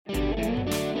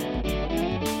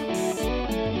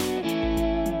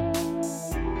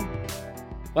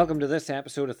Welcome to this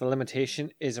episode of the Limitation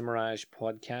is a Mirage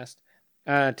podcast.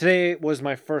 Today was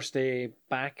my first day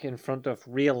back in front of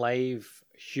real live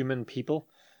human people.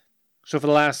 So for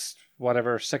the last,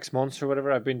 6 months or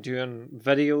whatever, I've been doing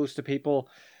videos to people,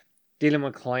 dealing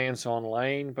with clients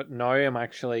online, but now I'm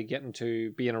actually getting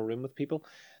to be in a room with people.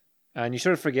 And you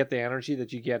sort of forget the energy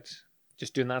that you get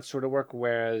just doing that sort of work,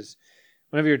 whereas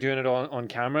whenever you're doing it on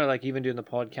camera, like even doing the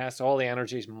podcast, all the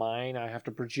energy is mine. I have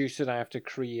to produce it. I have to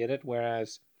create it.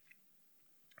 Whereas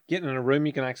getting in a room,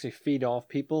 you can actually feed off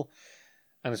people.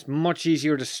 And it's much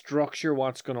easier to structure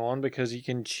what's going on because you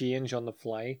can change on the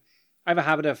fly. I have a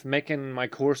habit of making my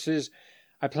courses.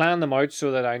 I plan them out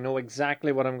so that I know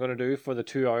exactly what I'm going to do for the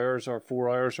 2 hours or 4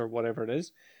 hours or whatever it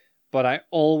is. But I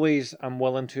always am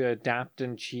willing to adapt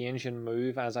and change and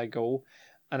move as I go.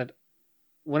 And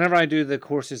whenever I do the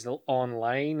courses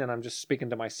online and I'm just speaking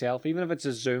to myself, even if it's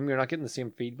a Zoom, you're not getting the same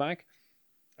feedback.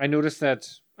 I notice that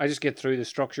I just get through the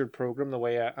structured program the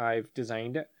way I've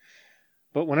designed it.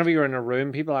 But whenever you're in a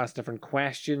room, people ask different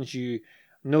questions. You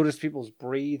notice people's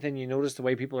breathing. You notice the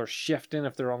way people are shifting,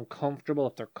 if they're uncomfortable,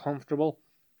 if they're comfortable.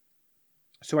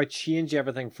 So I change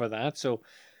everything for that. So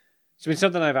it's been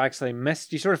something I've actually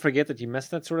missed. You sort of forget that you miss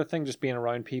that sort of thing, just being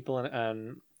around people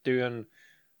and doing.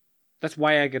 That's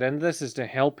why I get into this, is to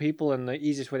help people, and the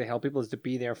easiest way to help people is to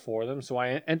be there for them. So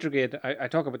I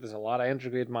talk about this a lot, I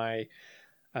integrate my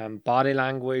body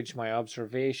language, my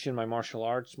observation, my martial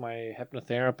arts, my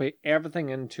hypnotherapy, everything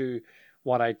into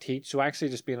what I teach. So actually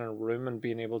just being in a room and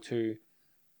being able to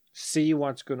see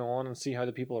what's going on and see how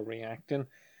the people are reacting.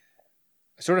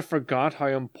 I sort of forgot how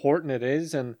important it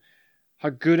is and how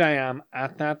good I am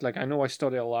at that. Like, I know I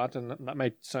study a lot, and that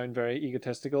might sound very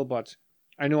egotistical, but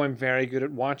I know I'm very good at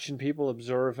watching people,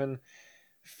 observing,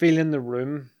 feeling the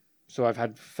room. So I've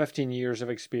had 15 years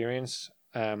of experience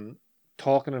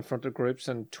talking in front of groups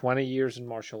and 20 years in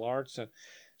martial arts. And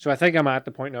so I think I'm at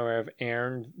the point now where I've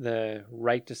earned the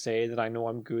right to say that I know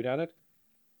I'm good at it.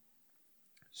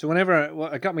 So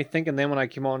it got me thinking then when I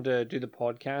came on to do the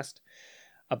podcast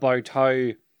about how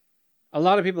a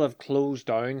lot of people have closed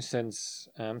down since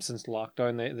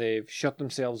lockdown. They've shut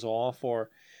themselves off, or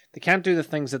they can't do the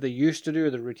things that they used to do, or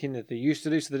the routine that they used to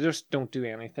do, so they just don't do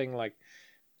anything. Like,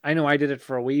 I know I did it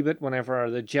for a wee bit whenever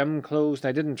the gym closed.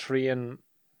 I didn't train.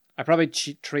 I probably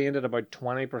trained at about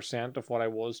 20% of what I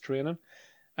was training.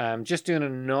 Just doing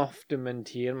enough to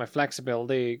maintain. My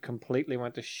flexibility completely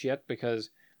went to shit because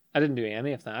I didn't do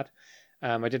any of that.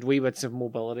 I did wee bits of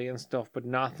mobility and stuff, but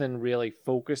nothing really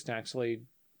focused to actually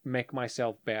make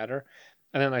myself better.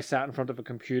 And then I sat in front of a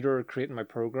computer creating my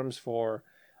programs for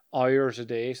hours a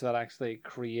day, so that actually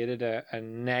created a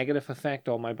negative effect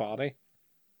on my body.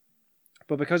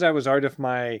 But because I was out of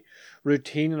my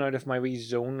routine and out of my wee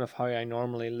zone of how I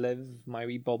normally live, my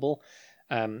wee bubble,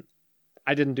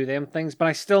 I didn't do them things, but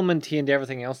I still maintained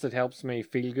everything else that helps me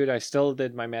feel good. I still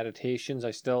did my meditations.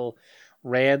 I still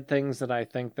read things that I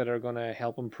think that are going to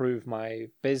help improve my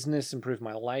business, improve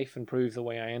my life, improve the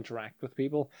way I interact with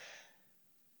people.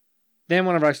 Then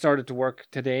whenever I started to work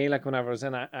today, like whenever I was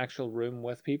in an actual room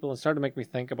with people, it started to make me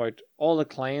think about all the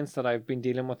clients that I've been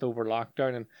dealing with over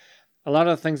lockdown, and a lot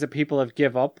of the things that people have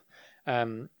give up.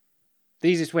 The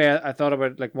easiest way I thought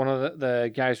about it, like one of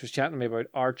the guys was chatting to me about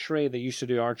archery. They used to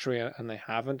do archery and they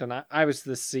haven't. And I was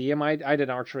the same. I did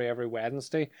archery every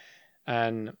Wednesday.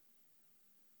 And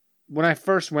when I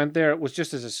first went there, it was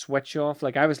just as a switch off.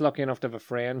 Like, I was lucky enough to have a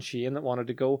friend, Shane, that wanted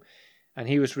to go. And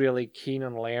he was really keen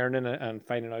on learning and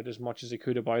finding out as much as he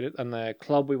could about it. And the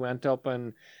club we went up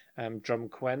in,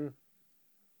 Drumquin,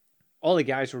 all the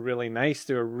guys were really nice.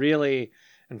 They were really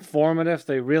informative.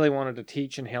 They really wanted to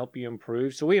teach and help you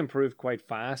improve. So we improved quite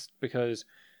fast because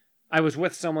I was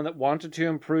with someone that wanted to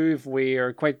improve. We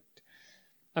are quite,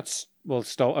 I was going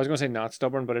to say not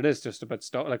stubborn, but it is just a bit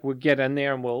like, we'll get in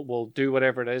there and we'll do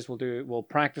whatever it is. We'll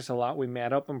practice a lot. We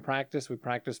met up and practice. We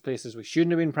practiced places we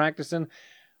shouldn't have been practicing.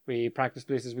 We practiced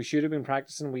places we should have been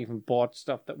practicing. We even bought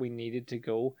stuff that we needed to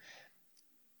go.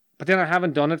 But then I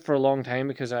haven't done it for a long time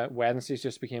because Wednesdays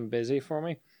just became busy for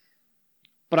me.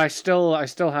 But I still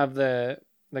have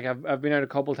I've been out a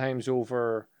couple times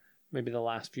over maybe the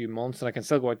last few months, and I can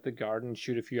still go out to the garden and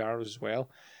shoot a few arrows as well.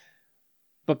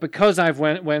 But because I've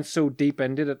went so deep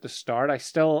into it at the start,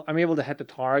 I'm able to hit the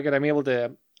target. I'm able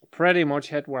to pretty much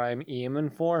hit where I'm aiming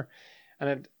for.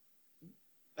 And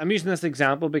I'm using this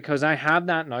example because I have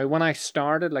that now. When I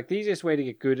started, like, the easiest way to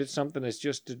get good at something is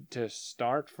just to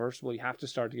start first. Well, you have to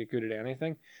start to get good at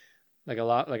anything. Like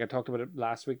I talked about it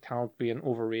last week, Talent Being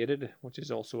Overrated, which is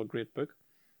also a great book.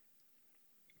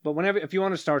 But if you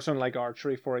want to start something like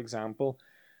archery, for example,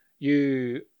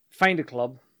 you find a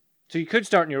club. So you could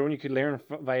start on your own. You could learn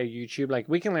via YouTube. Like,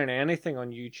 we can learn anything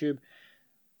on YouTube.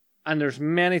 And there's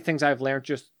many things I've learned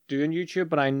just doing YouTube,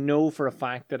 but I know for a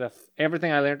fact that if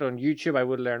everything I learned on YouTube, I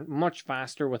would learn much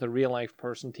faster with a real life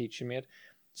person teaching me it.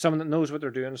 Someone that knows what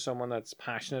they're doing, someone that's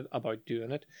passionate about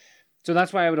doing it. So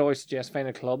that's why I would always suggest find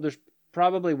a club. There's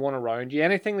probably one around you.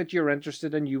 Anything that you're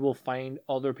interested in, you will find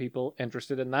other people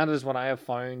interested in. That is what I have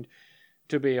found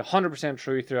to be 100%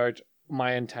 true throughout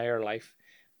my entire life.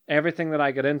 Everything that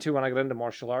I got into, when I got into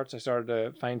martial arts, I started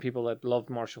to find people that loved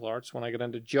martial arts. When I got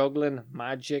into juggling,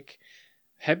 magic,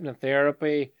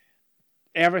 hypnotherapy,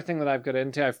 everything that I've got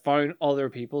into, I've found other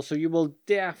people. So you will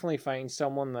definitely find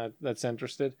someone that's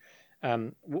interested.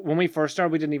 When we first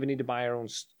started, we didn't even need to buy our own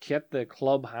kit. The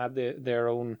club had their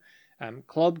own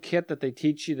club kit that they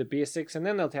teach you the basics, and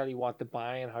then they'll tell you what to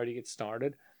buy and how to get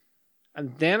started.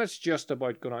 And then it's just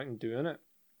about going out and doing it.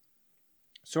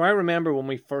 So I remember when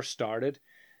we first started,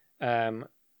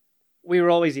 we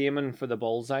were always aiming for the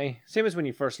bullseye. Same as when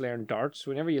you first learn darts.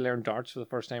 Whenever you learn darts for the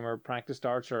first time or practice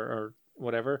darts or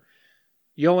whatever,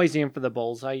 you always aim for the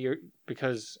bullseye.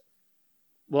 Because,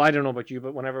 well, I don't know about you,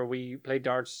 but whenever we played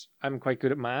darts, I'm quite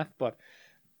good at math, but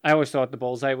I always thought the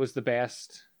bullseye was the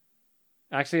best.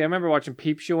 Actually, I remember watching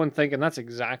Peep Show and thinking that's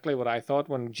exactly what I thought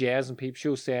when Jez and Peep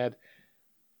Show said,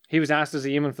 he was asked, is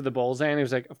he aiming for the bullseye? And he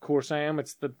was like, of course I am.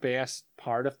 It's the best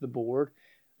part of the board.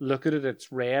 Look at it.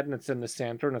 It's red and it's in the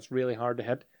center and it's really hard to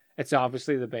hit. It's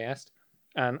obviously the best.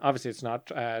 And obviously it's not.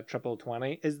 Triple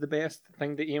 20 is the best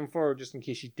thing to aim for, just in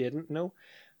case you didn't know.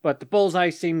 But the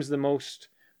bullseye seems the most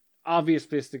obvious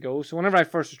place to go. So whenever I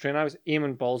first was training, I was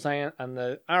aiming bullseye and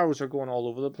the arrows are going all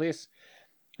over the place.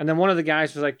 And then one of the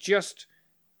guys was like, just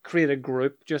create a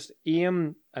group. Just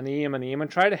aim and aim and aim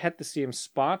and try to hit the same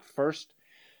spot first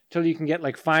till you can get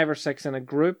like 5 or 6 in a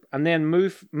group, and then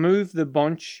move the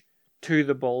bunch to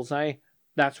the bullseye.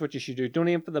 That's what you should do. Don't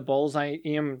aim for the bullseye.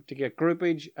 Aim to get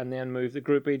groupage and then move the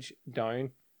groupage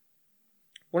down.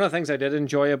 One of the things I did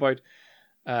enjoy about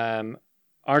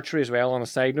archery as well, on a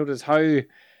side note, is how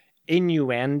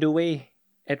innuendo-y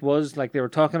it was. Like, they were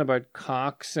talking about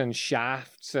cocks and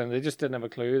shafts, and they just didn't have a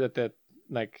clue that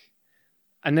like,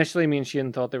 initially me and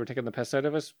Shane thought they were taking the piss out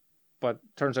of us, but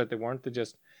turns out they weren't. They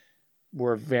just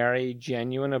were very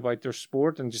genuine about their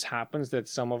sport, and just happens that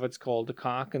some of it's called a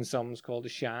cock and some's called a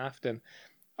shaft and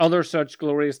other such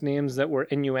glorious names that were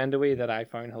innuendo-y that I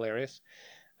found hilarious.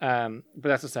 But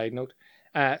that's a side note.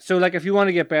 So like, if you want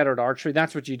to get better at archery,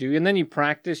 that's what you do. And then you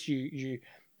practice, you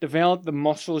develop the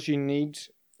muscles you need.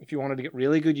 If you wanted to get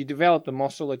really good, you develop the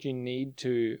muscle that you need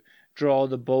to draw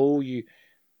the bow. You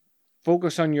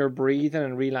focus on your breathing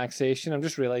and relaxation. I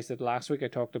just realized that last week I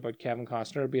talked about Kevin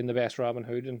Costner being the best Robin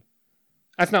Hood, and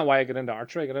that's not why I got into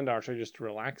archery. I got into archery just to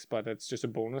relax, but it's just a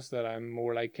bonus that I'm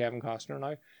more like Kevin Costner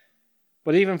now.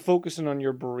 But even focusing on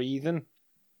your breathing,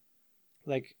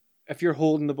 like if you're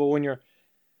holding the bow and you're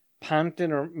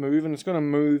panting or moving, it's going to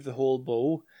move the whole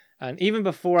bow. And even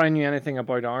before I knew anything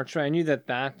about archery, I knew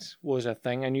that was a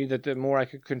thing. I knew that the more I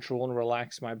could control and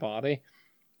relax my body,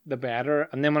 the better.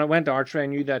 And then when I went to archery, I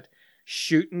knew that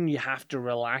shooting, you have to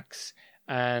relax.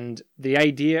 And the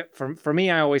idea, for me,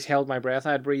 I always held my breath.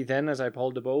 I'd breathe in as I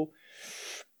pulled the bow,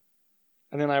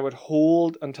 and then I would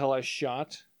hold until I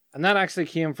shot. And that actually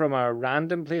came from a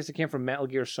random place. It came from Metal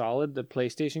Gear Solid, the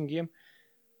PlayStation game.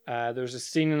 There's a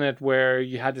scene in it where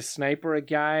you had to sniper a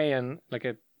guy, and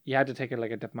you had to take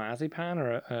like a diazepam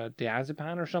or a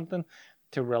diazepam or something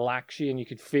to relax you, and you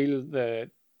could feel the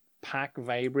pack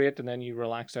vibrate, and then you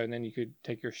relax out, and then you could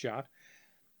take your shot.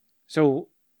 So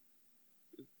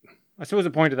I suppose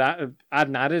the point of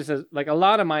adding that is like, a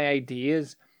lot of my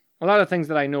ideas, a lot of things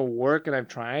that I know work and I've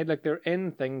tried, like, they're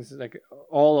in things like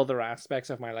all other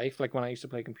aspects of my life. Like when I used to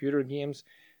play computer games,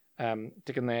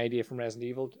 taking the idea from Resident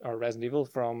Evil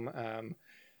from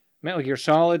Metal Gear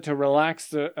Solid, to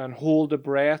relax and hold the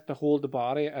breath, to hold the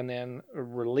body, and then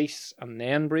release and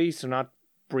then breathe. So not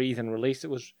breathe and release.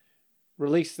 It was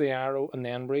release the arrow and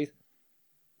then breathe.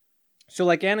 So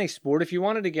like any sport, if you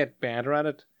wanted to get better at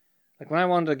it, like when I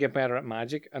wanted to get better at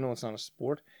magic, I know it's not a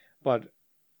sport, but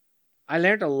I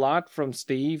learned a lot from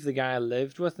Steve, the guy I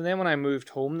lived with. And then when I moved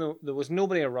home, there was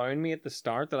nobody around me at the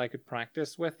start that I could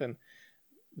practice with. And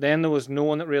then there was no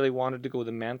one that really wanted to go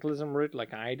the mentalism route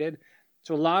like I did.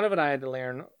 So a lot of it I had to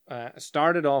learn. I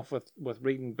started off with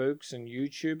reading books and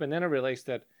YouTube. And then I realized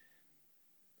that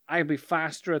I'd be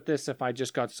faster at this if I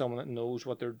just got someone that knows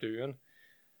what they're doing.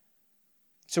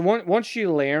 So once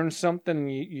you learn something,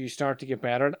 you start to get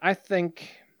better at it. I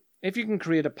think if you can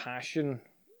create a passion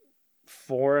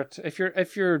for it,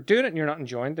 if you're doing it and you're not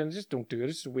enjoying it, then just don't do it.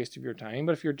 It's a waste of your time.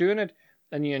 But if you're doing it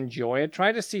and you enjoy it,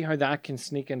 try to see how that can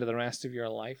sneak into the rest of your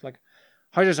life. Like,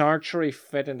 how does archery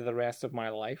fit into the rest of my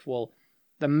life? Well,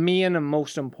 the main and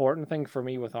most important thing for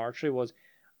me with archery was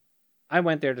I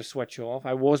went there to switch off.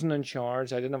 I wasn't in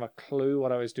charge. I didn't have a clue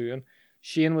what I was doing.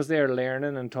 Shane was there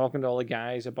learning and talking to all the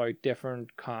guys about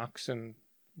different cocks and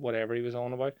whatever he was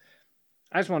on about.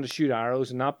 I just wanted to shoot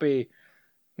arrows and not be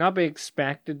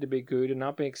expected to be good and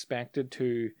not be expected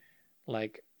to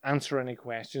like answer any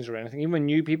questions or anything. Even when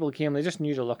new people came, they just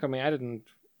knew to look at me.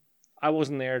 I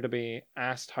wasn't there to be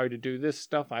asked how to do this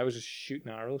stuff. I was just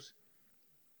shooting arrows.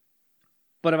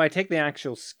 But if I take the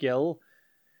actual skill,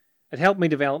 it helped me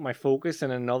develop my focus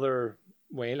in another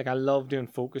way. Like I love doing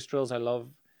focus drills. I love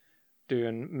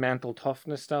doing mental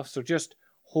toughness stuff. So just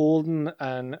holding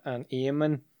and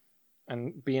aiming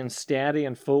and being steady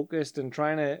and focused and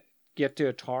trying to get to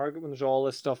a target when there's all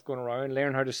this stuff going around.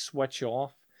 Learn how to switch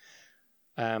off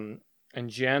in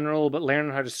general, but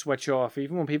learning how to switch off.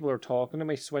 Even when people are talking to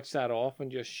me, switch that off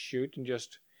and just shoot and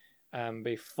just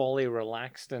be fully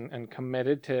relaxed and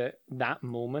committed to that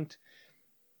moment.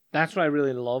 That's what I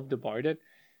really loved about it.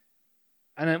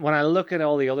 And then when I look at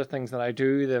all the other things that I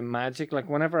do, the magic, like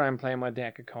whenever I'm playing my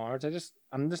deck of cards,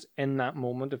 I'm just in that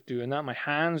moment of doing that. My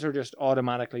hands are just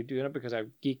automatically doing it because I've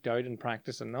geeked out and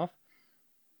practiced enough.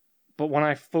 But when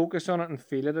I focus on it and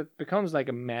feel it, it becomes like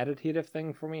a meditative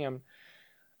thing for me. I'm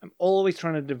always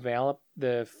trying to develop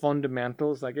the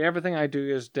fundamentals. Like everything I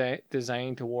do is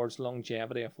designed towards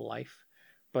longevity of life.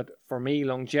 But for me,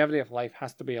 longevity of life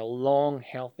has to be a long,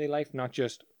 healthy life, not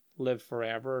just live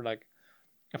forever. Like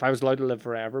if I was allowed to live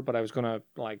forever, but I was going to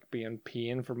like be in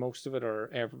pain for most of it, or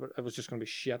it was just going to be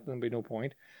shit, and there'd be no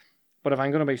point. But if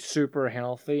I'm going to be super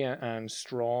healthy and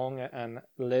strong and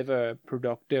live a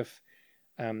productive,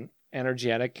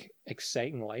 energetic,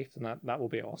 exciting life, then that will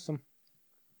be awesome.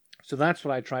 So that's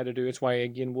what I try to do. It's why,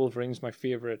 again, Wolverine's my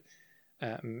favorite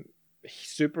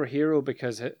superhero,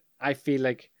 because I feel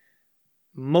like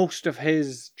most of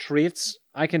his traits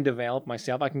I can develop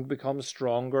myself. I can become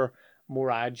stronger, more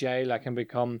agile. I can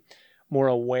become more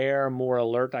aware, more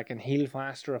alert. I can heal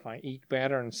faster if I eat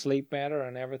better and sleep better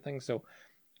and everything. So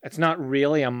it's not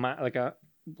really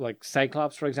like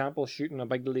Cyclops, for example, shooting a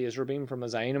big laser beam from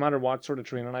his eye. No matter what sort of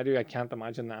training I do, I can't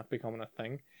imagine that becoming a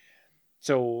thing.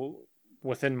 So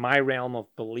within my realm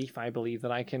of belief, I believe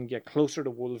that I can get closer to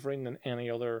Wolverine than any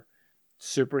other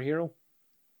superhero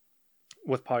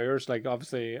with powers. Like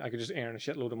obviously I could just earn a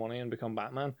shitload of money and become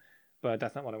Batman, but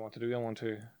that's not what I want to do. I want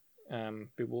to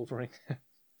be Wolverine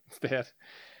instead.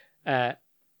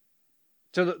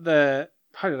 So the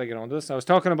how did I get onto this? I was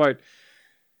talking about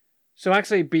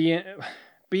actually being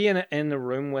in the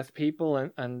room with people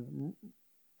and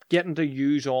getting to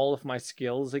use all of my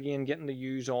skills again, getting to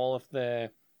use all of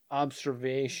the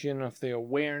observation, of the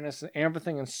awareness and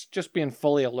everything, and just being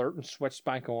fully alert and switched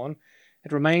back on.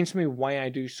 It reminds me why I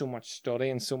do so much study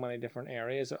in so many different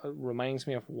areas. It reminds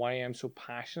me of why I'm so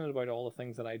passionate about all the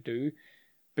things that I do,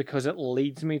 because it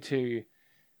leads me to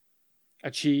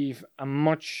achieve a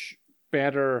much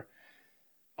better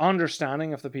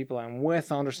understanding of the people I'm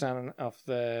with, understanding of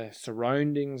the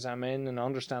surroundings I'm in, and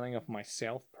understanding of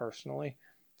myself personally.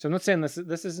 So I'm not saying this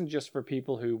isn't just for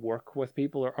people who work with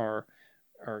people or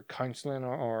counseling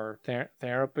or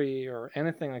therapy or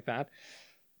anything like that.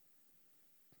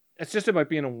 It's just about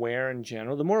being aware in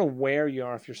general. The more aware you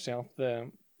are of yourself,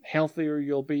 the healthier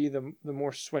you'll be, the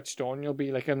more switched on you'll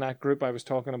be. Like in that group I was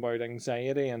talking about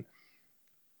anxiety, and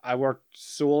I worked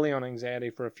solely on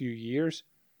anxiety for a few years.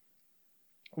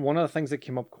 One of the things that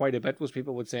came up quite a bit was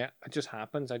people would say, it just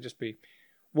happens. I'd just be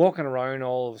walking around,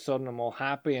 all of a sudden I'm all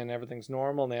happy and everything's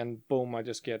normal, and then boom, I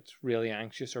just get really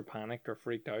anxious or panicked or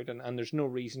freaked out, and there's no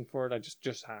reason for it. It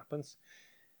just happens.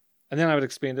 And then I would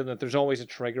explain to them that there's always a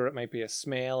trigger. It might be a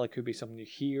smell, it could be something you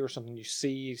hear, something you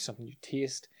see, something you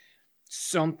taste.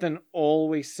 Something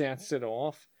always sets it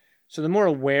off. So the more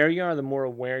aware you are, the more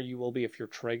aware you will be of your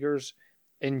triggers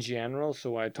in general.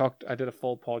 So I did a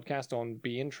full podcast on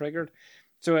being triggered.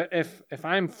 So if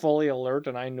I'm fully alert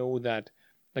and I know that,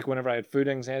 like whenever I had food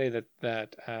anxiety,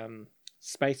 that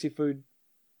spicy food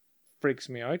freaks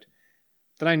me out,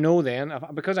 then I know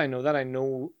because I know that, I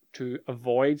know to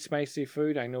avoid spicy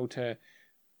food. I know to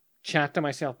chat to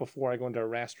myself before I go into a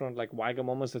restaurant like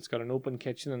Wagamama's that's got an open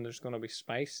kitchen and there's going to be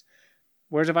spice.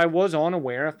 Whereas if I was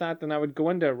unaware of that, then I would go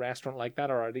into a restaurant like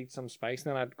that, or I'd eat some spice,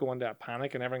 and then I'd go into a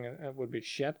panic and everything would be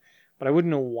shit. But I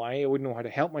wouldn't know why. I wouldn't know how to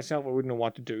help myself. I wouldn't know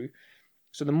what to do.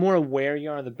 So the more aware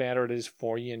you are, the better it is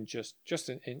for you in just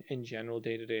in general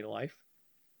day-to-day life.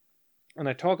 And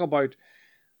I talk about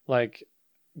like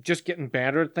just getting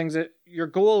better at things. Your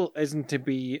goal isn't to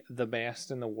be the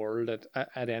best in the world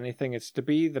at anything. It's to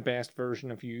be the best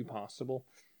version of you possible.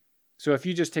 So if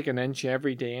you just take an inch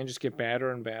every day and just get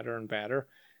better and better and better,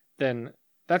 then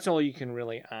that's all you can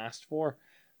really ask for.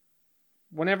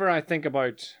 Whenever I think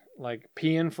about like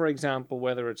pain, for example,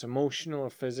 whether it's emotional or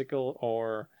physical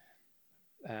or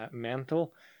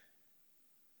mental,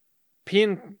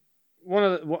 pain,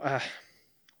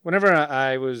 whenever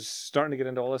I was starting to get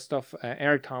into all this stuff,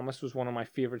 Eric Thomas was one of my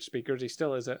favorite speakers. He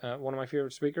still is one of my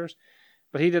favorite speakers,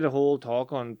 but he did a whole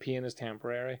talk on pain is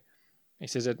temporary. He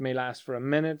says it may last for a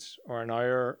minute or an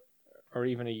hour or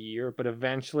even a year, but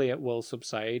eventually it will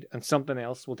subside and something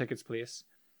else will take its place.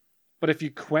 But if you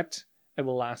quit, it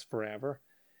will last forever.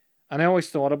 And I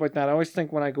always thought about that. I always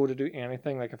think when I go to do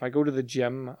anything, like if I go to the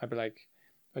gym, I'd be like,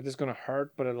 this is going to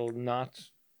hurt, but it'll not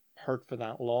hurt for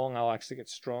that long. I'll actually get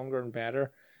stronger and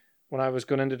better. When I was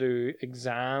going in to do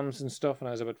exams and stuff, and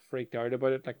I was a bit freaked out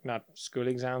about it, like not school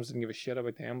exams, didn't give a shit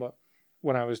about them, but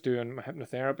when I was doing my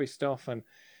hypnotherapy stuff and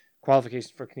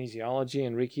qualification for kinesiology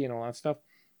and Reiki and all that stuff,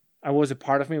 a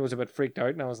part of me was a bit freaked out,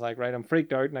 and I was like, right, I'm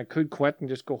freaked out and I could quit and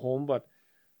just go home, but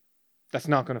that's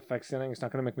not going to fix anything. It's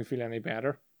not going to make me feel any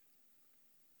better.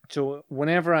 So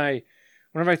whenever I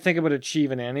think about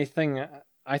achieving anything,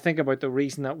 I think about the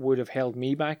reason that would have held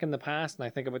me back in the past, and I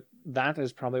think about that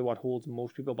is probably what holds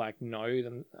most people back now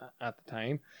than at the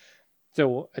time.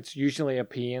 So it's usually a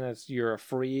pain. It's you're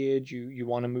afraid, you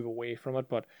want to move away from it,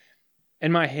 but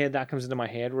in my head that comes into my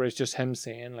head where it's just him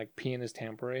saying like pain is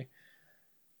temporary.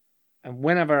 And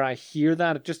whenever I hear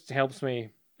that, it just helps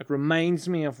me. It reminds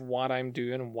me of what I'm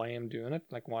doing and why I'm doing it,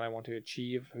 like what I want to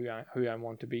achieve, who I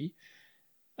want to be.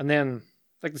 And then,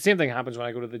 like the same thing happens when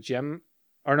I go to the gym,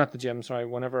 or not the gym, sorry,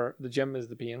 whenever the gym is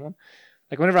the pain one.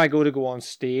 Like whenever I go on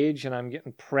stage and I'm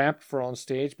getting prepped for on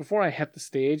stage, before I hit the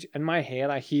stage, in my head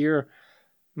I hear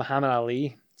Muhammad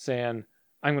Ali saying,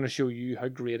 I'm going to show you how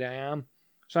great I am.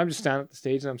 So I'm just standing at the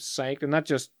stage and I'm psyched, and that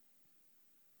just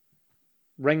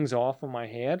rings off in my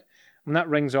head. When that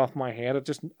rings off my head,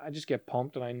 I just get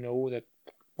pumped, and I know that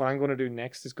what I'm going to do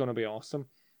next is going to be awesome.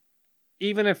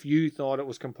 Even if you thought it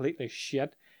was completely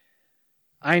shit,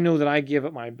 I know that I gave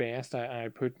it my best. I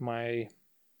put the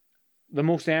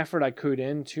most effort I could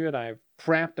into it. I've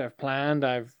prepped, I've planned,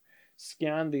 I've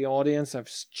scanned the audience, I've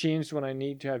changed when I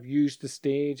need to, I've used the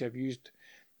stage, I've used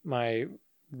my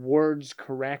words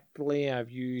correctly, I've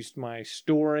used my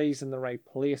stories in the right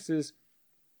places.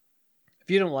 If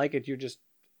you don't like it,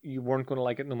 you weren't going to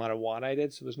like it no matter what I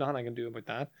did, so there's nothing I can do about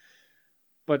that.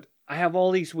 But I have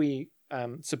all these wee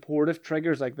supportive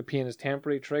triggers, like the pain is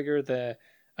temporary trigger, the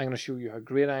I'm going to show you how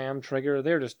great I am trigger.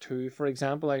 They're just two, for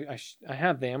example. I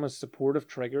have them as supportive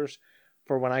triggers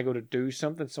for when I go to do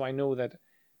something, so I know that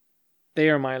they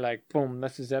are my like, boom,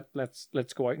 this is it.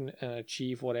 Let's go out and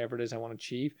achieve whatever it is I want to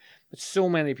achieve. But so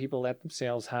many people let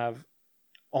themselves have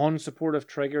unsupportive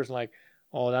triggers like,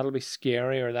 oh, that'll be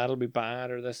scary, or that'll be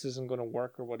bad, or this isn't going to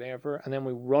work, or whatever. And then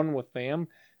we run with them,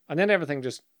 and then everything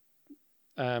just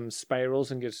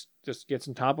spirals and just gets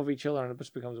on top of each other, and it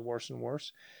just becomes worse and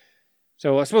worse.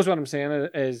 So I suppose what I'm saying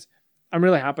is I'm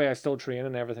really happy I still train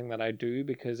in everything that I do,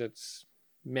 because it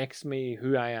makes me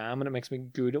who I am, and it makes me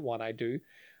good at what I do.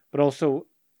 But also,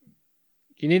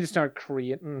 you need to start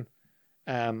creating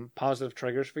positive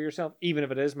triggers for yourself, even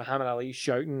if it is Muhammad Ali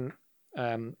shouting,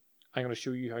 I'm going to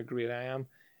show you how great I am,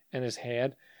 in his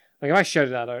head. Like if I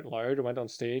shouted that out loud or went on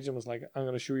stage and was like, I'm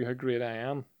going to show you how great I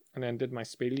am, and then did my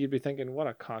spiel, you'd be thinking, what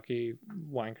a cocky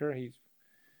wanker.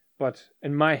 But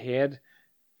in my head,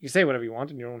 you can say whatever you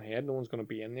want in your own head. No one's going to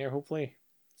be in there, hopefully.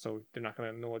 So they're not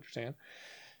going to know what you're saying.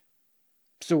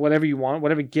 So whatever you want,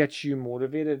 whatever gets you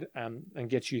motivated and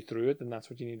gets you through it, then that's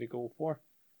what you need to go for.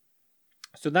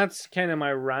 So that's kind of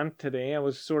my rant today. I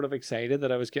was sort of excited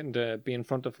that I was getting to be in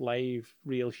front of live,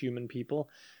 real human people.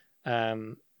 I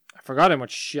forgot how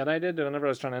much shit I did. Whenever I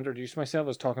was trying to introduce myself, I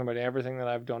was talking about everything that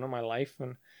I've done in my life.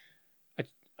 And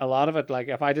a lot of it, like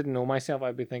if I didn't know myself,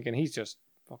 I'd be thinking, he's just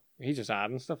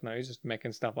adding stuff now. He's just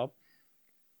making stuff up.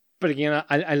 But again,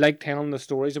 I like telling the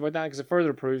stories about that, because it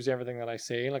further proves everything that I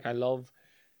say. Like I love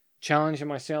challenging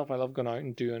myself. I love going out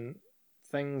and doing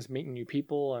things, meeting new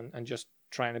people, and just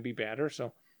trying to be better.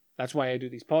 So that's why I do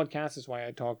these podcasts. That's why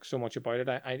I talk so much about it.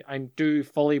 I do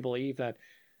fully believe that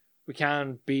we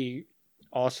can be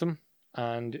awesome,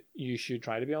 and you should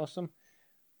try to be awesome.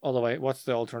 Although, what's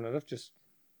the alternative? Just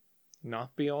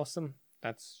not be awesome?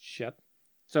 That's shit.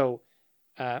 So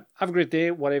have a great day,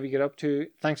 whatever you get up to.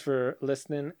 Thanks for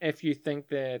listening. If you think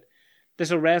that this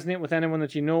will resonate with anyone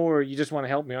that you know, or you just want to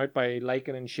help me out by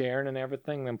liking and sharing and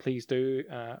everything, then please do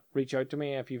reach out to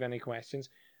me if you have any questions.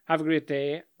 Have a great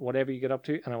day, whatever you get up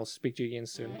to, and I will speak to you again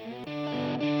soon.